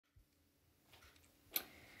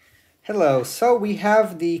Hello, so we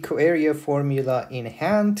have the coarea formula in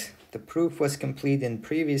hand. The proof was complete in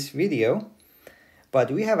previous video, but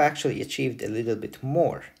we have actually achieved a little bit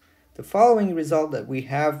more. The following result that we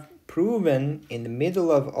have proven in the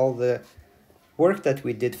middle of all the work that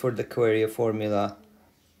we did for the coarea formula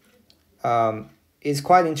is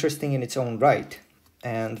quite interesting in its own right,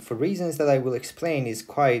 and for reasons that I will explain is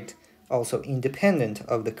quite also independent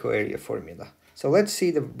of the coarea formula. So let's see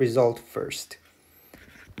the result first.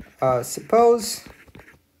 Suppose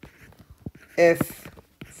f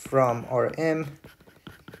from Rm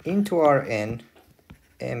into Rn,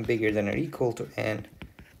 m bigger than or equal to n,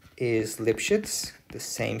 is Lipschitz, the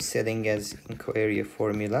same setting as in coarea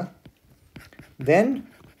formula. Then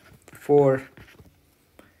for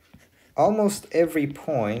almost every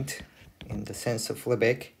point in the sense of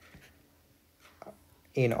Lebesgue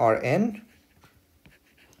in Rn,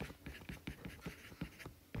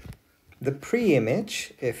 the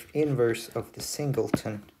pre-image, if inverse of the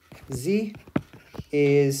singleton z,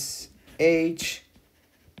 is h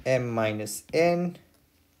m minus n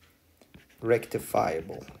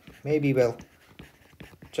rectifiable. Maybe, well,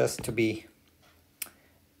 just to be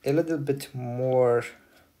a little bit more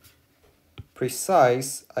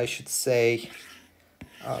precise, I should say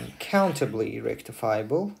countably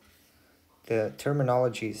rectifiable. The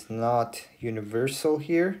terminology is not universal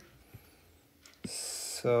here.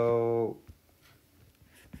 So,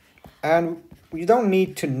 and you don't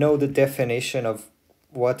need to know the definition of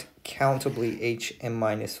what countably hm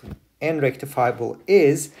minus n rectifiable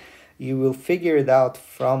is. You will figure it out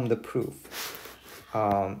from the proof.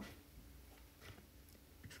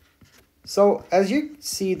 So as you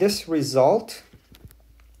see, this result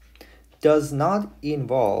does not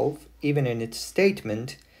involve, even in its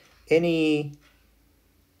statement, any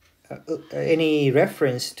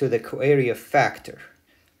reference to the coarea factor,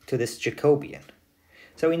 to this Jacobian.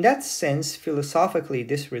 So in that sense, philosophically,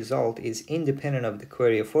 this result is independent of the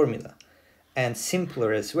coarea formula and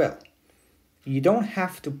simpler as well. You don't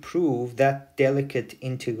have to prove that delicate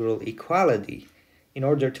integral equality in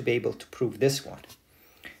order to be able to prove this one.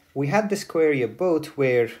 We had this coarea both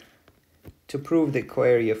where, to prove the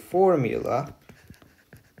coarea formula,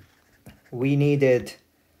 we needed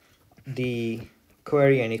the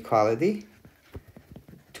coarea inequality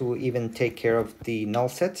to even take care of the null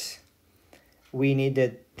sets. We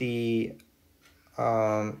needed the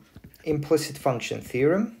implicit function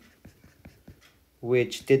theorem,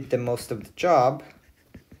 which did the most of the job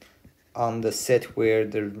on the set where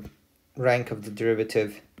the rank of the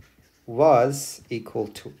derivative was equal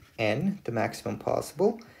to n, the maximum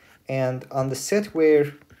possible, and on the set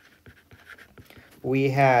where we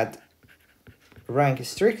had rank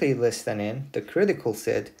strictly less than n, the critical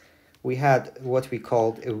set, we had what we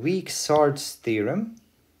called a weak Sard's theorem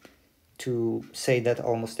to say that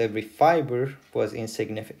almost every fiber was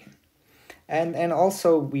insignificant. And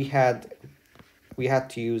also we had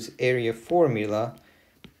to use area formula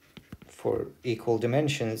for equal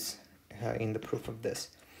dimensions in the proof of this.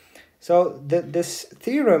 So this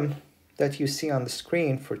theorem that you see on the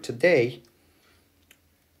screen for today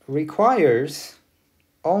requires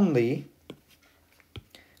only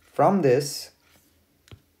from this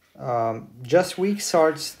just weak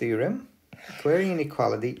Sard's theorem, coarea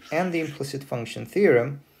inequality, and the implicit function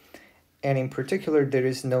theorem, and in particular there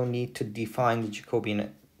is no need to define the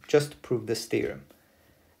Jacobian just to prove this theorem.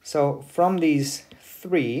 So from these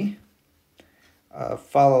three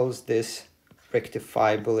follows this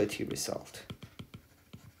rectifiability result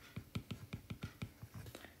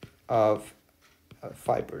of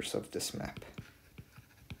fibers of this map.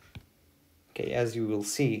 Okay, as you will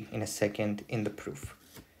see in a second in the proof.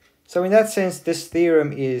 So in that sense, this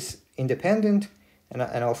theorem is independent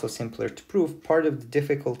and also simpler to prove. Part of the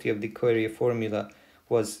difficulty of the coarea formula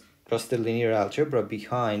was just the linear algebra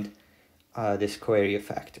behind this coarea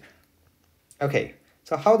factor. Okay,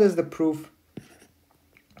 so how does the proof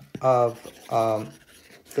of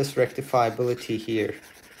this rectifiability here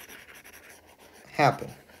happen?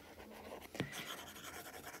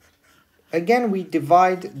 Again, we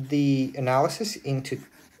divide the analysis into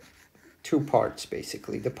two parts,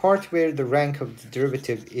 basically. The part where the rank of the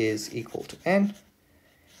derivative is equal to n,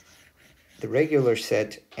 the regular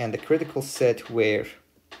set, and the critical set where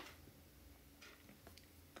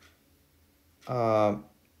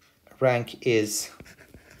rank is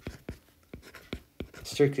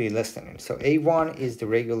strictly less than n. So A1 is the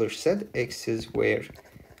regular set, x is where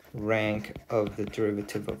rank of the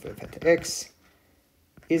derivative of f at x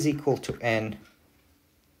is equal to n,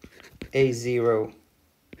 A0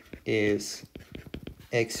 is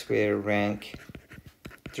x where rank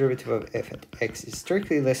derivative of f at x is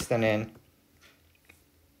strictly less than n,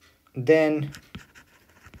 then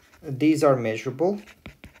these are measurable.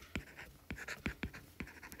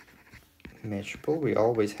 We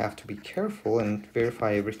always have to be careful and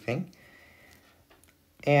verify everything.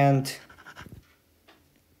 And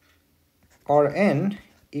Rn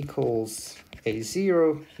equals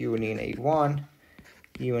A0 union A1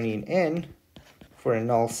 union N for a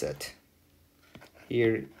null set.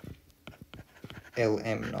 Here,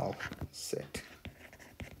 LM null set.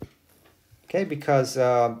 Okay, because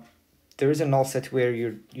there is a null set where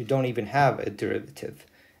you don't even have a derivative.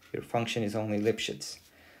 Your function is only Lipschitz.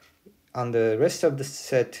 On the rest of the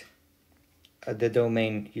set, the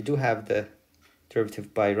domain, you do have the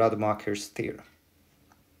derivative by Rademacher's theorem.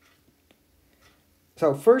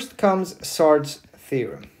 So first comes Sard's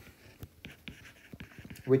theorem,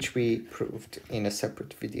 which we proved in a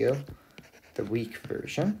separate video, the weak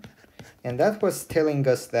version. And that was telling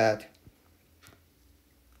us that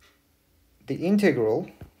the integral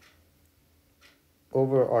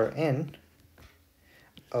over Rn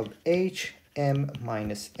of hm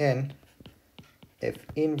minus n f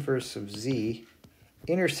inverse of z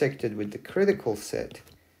intersected with the critical set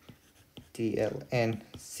dln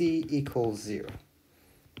c equals 0.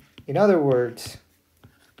 In other words,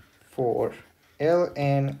 for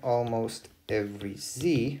ln almost every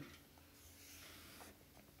z,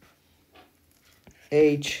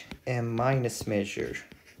 hm minus measure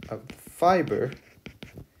of the fiber,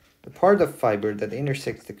 the part of fiber that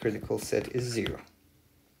intersects the critical set, is 0.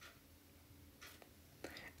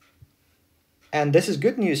 And this is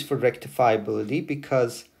good news for rectifiability,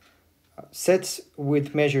 because sets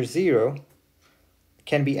with measure 0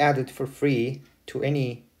 can be added for free to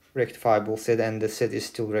any rectifiable set, and the set is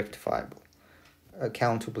still rectifiable,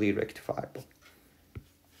 countably rectifiable.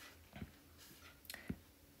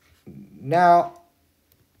 Now,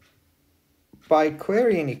 by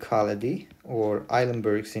query inequality, or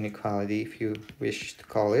Eilenberg's inequality if you wish to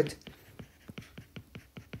call it,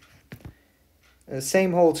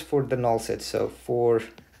 same holds for the null set. So for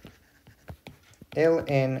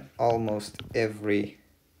ln almost every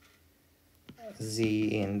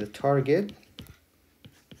z in the target,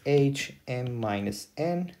 hm minus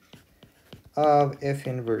n of f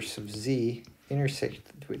inverse of z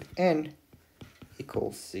intersected with n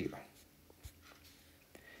equals 0.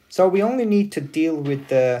 So we only need to deal with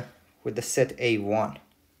the set A1.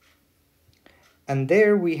 And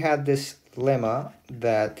there we had this lemma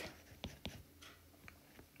that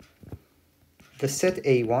the set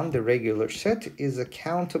A1, the regular set, is a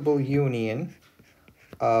countable union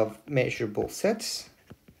of measurable sets,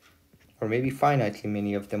 or maybe finitely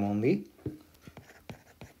many of them only,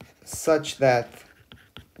 such that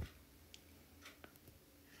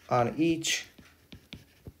on each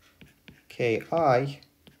ki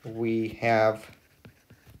we have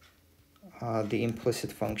the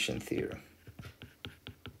implicit function theorem.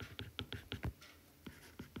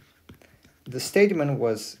 The statement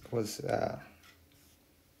was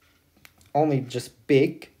only just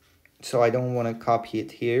big, so I don't want to copy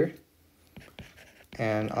it here,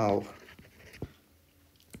 and I'll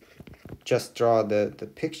just draw the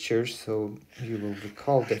picture so you will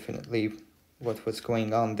recall definitely what was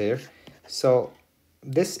going on there. So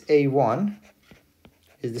this A1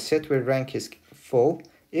 is the set where rank is full.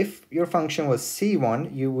 If your function was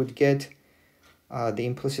C1, you would get the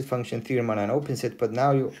implicit function theorem on an open set, but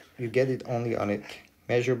now you get it only on a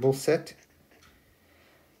measurable set.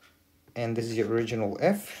 And this is the original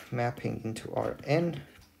f mapping into Rn.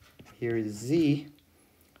 Here is z.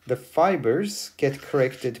 The fibers get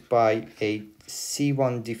corrected by a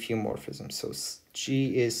C1 diffeomorphism. So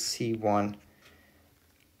G is C1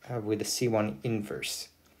 with a C1 inverse.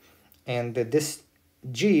 And this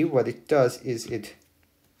G, what it does is it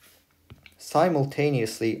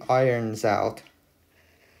simultaneously irons out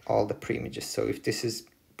all the preimages. So if this is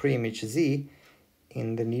preimage Z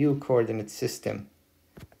in the new coordinate system,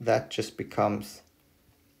 that just becomes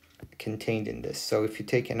contained in this. So if you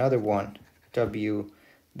take another one, W,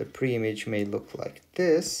 the preimage may look like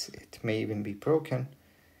this. It may even be broken.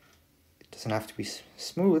 It doesn't have to be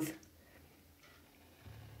smooth.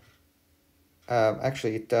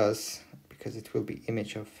 Actually, it does, because it will be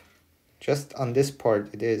image of, just on this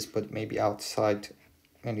part it is, but maybe outside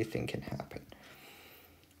anything can happen.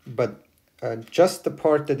 But just the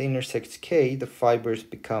part that intersects K, the fibers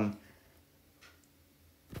become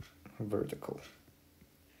vertical.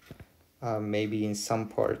 Maybe in some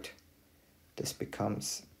part this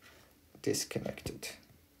becomes disconnected.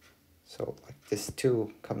 So like this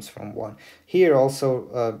 2 comes from 1. Here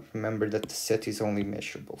also remember that the set is only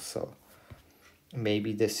measurable, so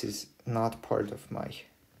maybe this is not part of my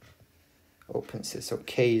open set. So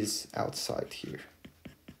K is outside here.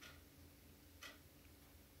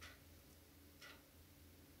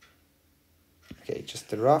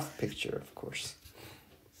 just a rough picture, of course.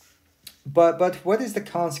 But what is the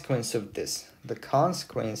consequence of this? The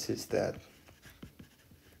consequence is that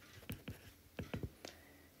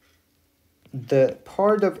the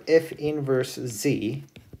part of F inverse Z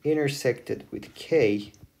intersected with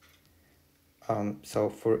K, so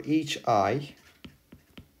for each I,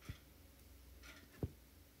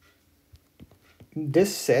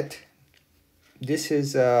 this set, this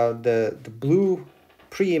is the blue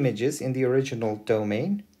pre-images in the original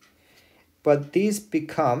domain, but these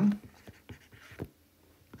become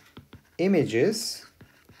images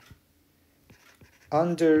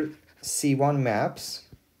under C1 maps.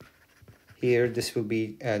 Here this will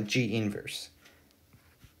be G inverse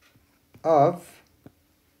of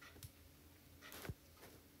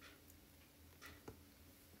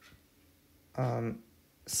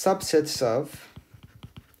subsets of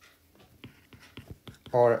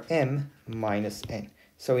Rm minus n.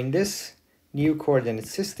 So in this new coordinate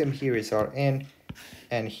system, here is Rn,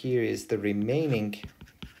 and here is the remaining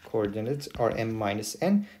coordinates, Rm minus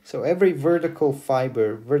n. So every vertical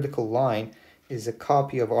fiber, vertical line, is a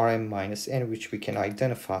copy of Rm minus n, which we can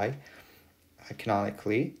identify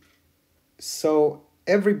canonically. So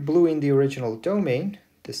every blue in the original domain,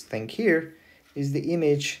 this thing here, is the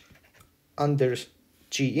image under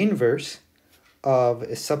G inverse of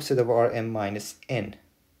a subset of Rm minus n.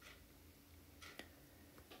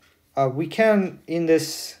 We can, in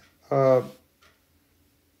this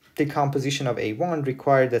decomposition of A1,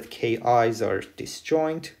 require that Ki's are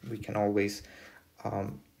disjoint. We can always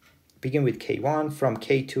begin with K1, from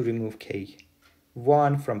K2 remove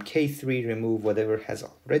K1, from K3 remove whatever has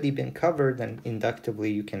already been covered, and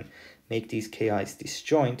inductively you can make these Ki's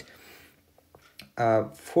disjoint.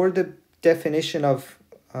 For the definition of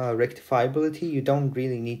rectifiability, you don't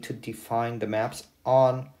really need to define the maps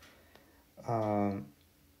on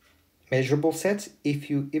measurable sets.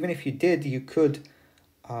 Even if you did, you could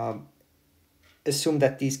assume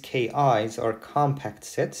that these Ki's are compact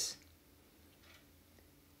sets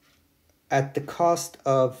at the cost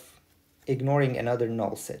of ignoring another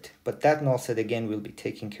null set. But that null set, again, will be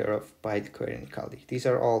taken care of by the covariant inequality. These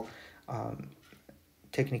are all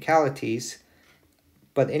technicalities.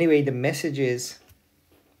 But anyway, the message is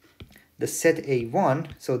the set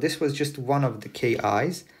A1, so this was just one of the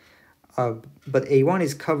Ki's, but A1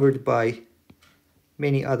 is covered by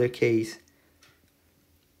many other K's.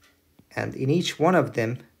 And in each one of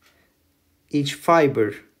them, each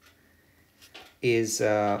fiber is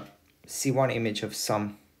a C1 image of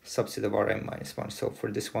some subset of Rm minus 1. So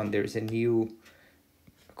for this one, there's a new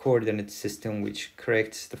coordinate system which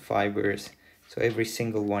corrects the fibers. So every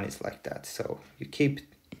single one is like that. So you keep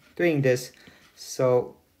doing this.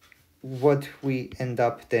 So what we end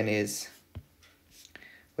up then is,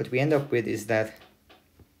 what we end up with is that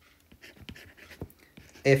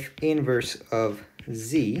F inverse of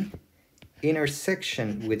Z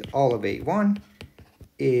intersection with all of A1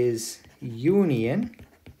 is union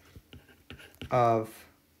of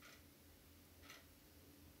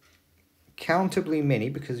countably many,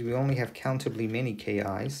 because we only have countably many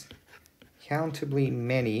Ki's, countably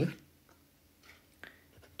many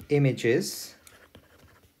images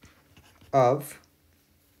of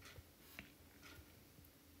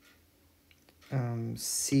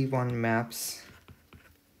C1 maps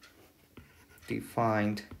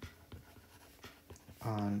defined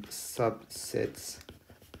on subsets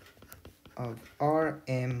of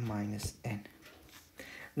Rm minus n.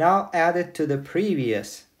 Now add it to the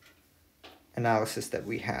previous analysis that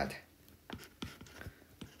we had.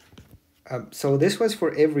 So this was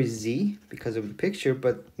for every Z because of the picture,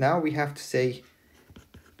 but now we have to say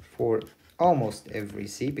for almost every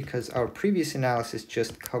Z, because our previous analysis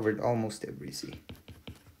just covered almost every Z.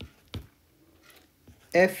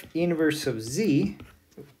 F inverse of Z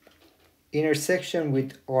intersection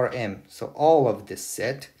with Rm, so all of this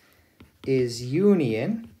set, is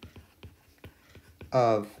union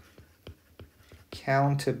of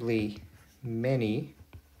countably many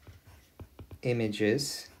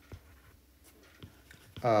images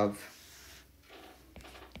of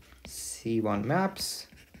C1 maps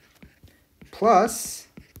plus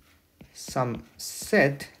some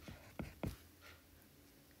set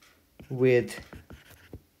with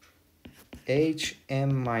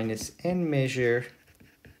Hm minus n measure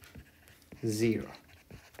 0.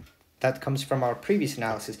 That comes from our previous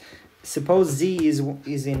analysis. Suppose Z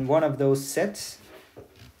is in one of those sets,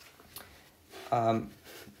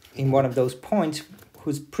 in one of those points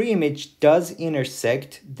whose preimage does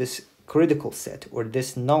intersect this critical set or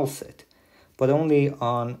this null set, but only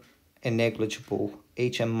on a negligible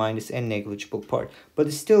Hm minus n negligible part. But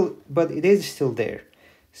it is still there.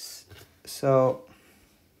 So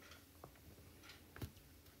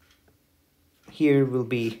here will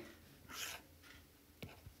be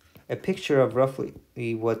a picture of roughly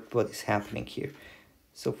what is happening here.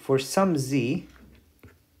 So for some z,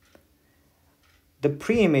 the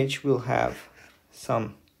preimage will have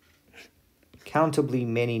some countably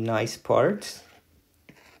many nice parts,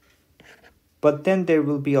 but then there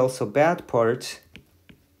will be also bad parts,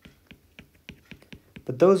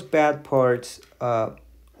 but those bad parts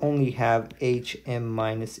only have hm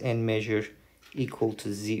minus n measure equal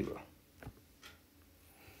to 0.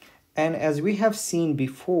 And as we have seen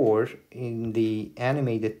before in the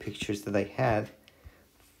animated pictures that I had,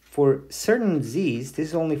 for certain z's, this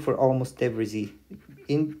is only for almost every z.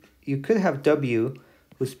 You could have w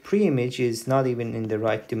whose preimage is not even in the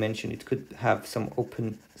right dimension. It could have some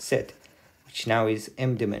open set, which now is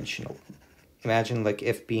m-dimensional. Imagine like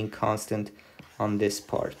f being constant on this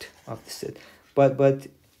part of the set. But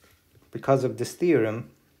because of this theorem,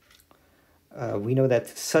 we know that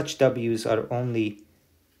such w's are only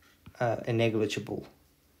a negligible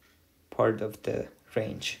part of the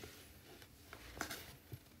range.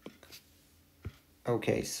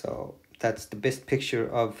 Okay, so that's the best picture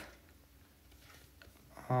of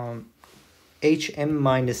hm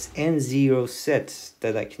minus n0 sets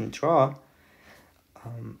that I can draw.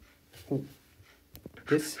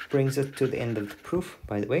 This brings us to the end of the proof,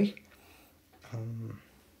 by the way.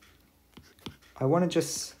 I want to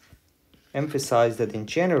just emphasize that in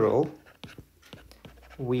general,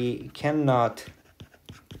 we cannot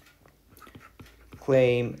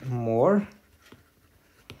claim more.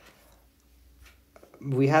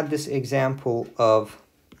 We had this example of,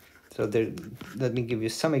 so there, let me give you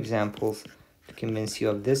some examples to convince you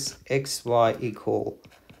of this. xy equal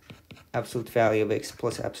absolute value of x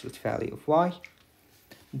plus absolute value of y.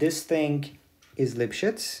 This thing is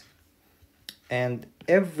Lipschitz, and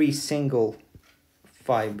every single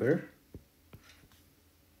fiber,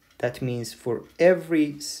 that means for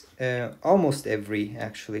every, almost every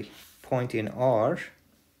actually, point in R,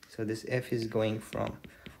 so this f is going from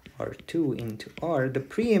R2 into R, the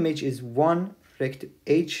preimage is H1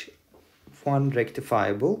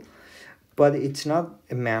 rectifiable, but it's not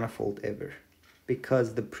a manifold ever,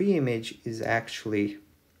 because the preimage is actually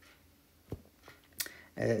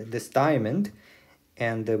this diamond,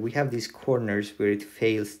 and we have these corners where it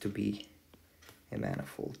fails to be a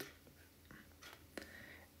manifold.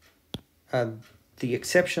 The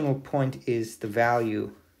exceptional point is the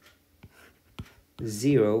value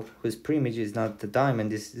 0, whose preimage is not the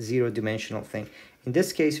diamond, is zero-dimensional thing. In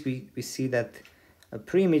this case, we see that a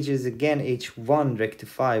preimage is again H1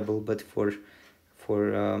 rectifiable, but for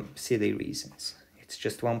silly reasons. It's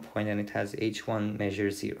just one point and it has H1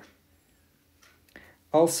 measure 0.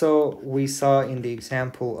 Also, we saw in the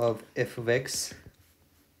example of f of x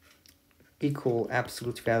equal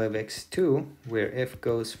absolute value of x2, where f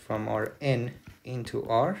goes from Rn into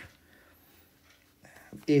R,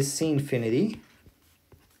 is C infinity,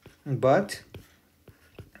 but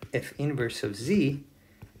f inverse of z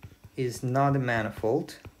is not a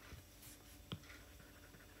manifold.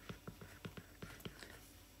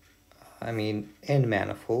 I mean n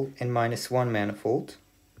manifold, n minus 1 manifold,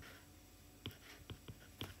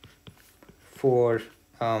 for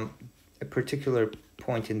a particular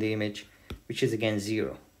point in the image, which is again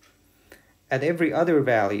 0. At every other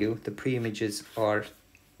value, the preimages are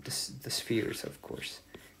the spheres, of course.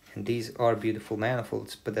 And these are beautiful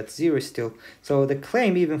manifolds, but at 0 still. So the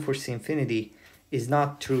claim, even for C infinity, is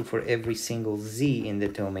not true for every single z in the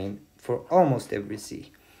domain, for almost every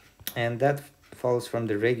z. And that follows from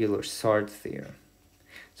the regular Sard theorem.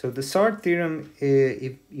 So the Sard theorem,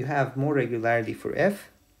 if you have more regularity for f,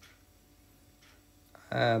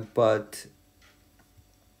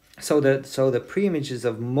 so the preimages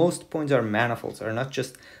of most points are manifolds, are not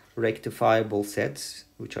just rectifiable sets,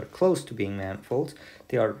 which are close to being manifolds.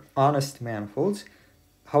 They are honest manifolds.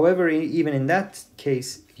 However, even in that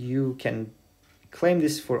case, you can claim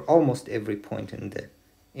this for almost every point in the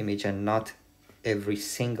image and not every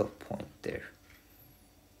single point there.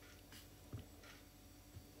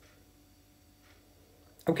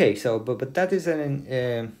 Okay, so but that is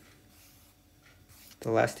the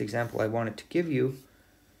last example I wanted to give you.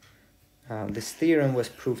 This theorem was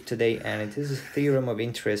proved today, and it is a theorem of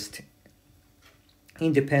interest,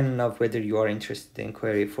 independent of whether you are interested in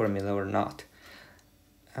query formula or not.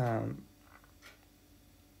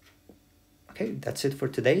 Okay, that's it for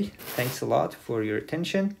today. Thanks a lot for your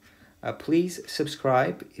attention. Please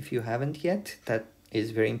subscribe if you haven't yet. That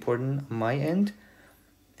is very important on my end.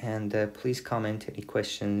 And please comment any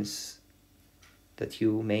questions that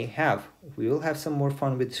you may have. We will have some more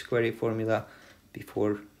fun with query formula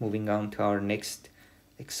before moving on to our next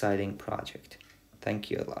exciting project. Thank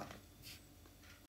you a lot.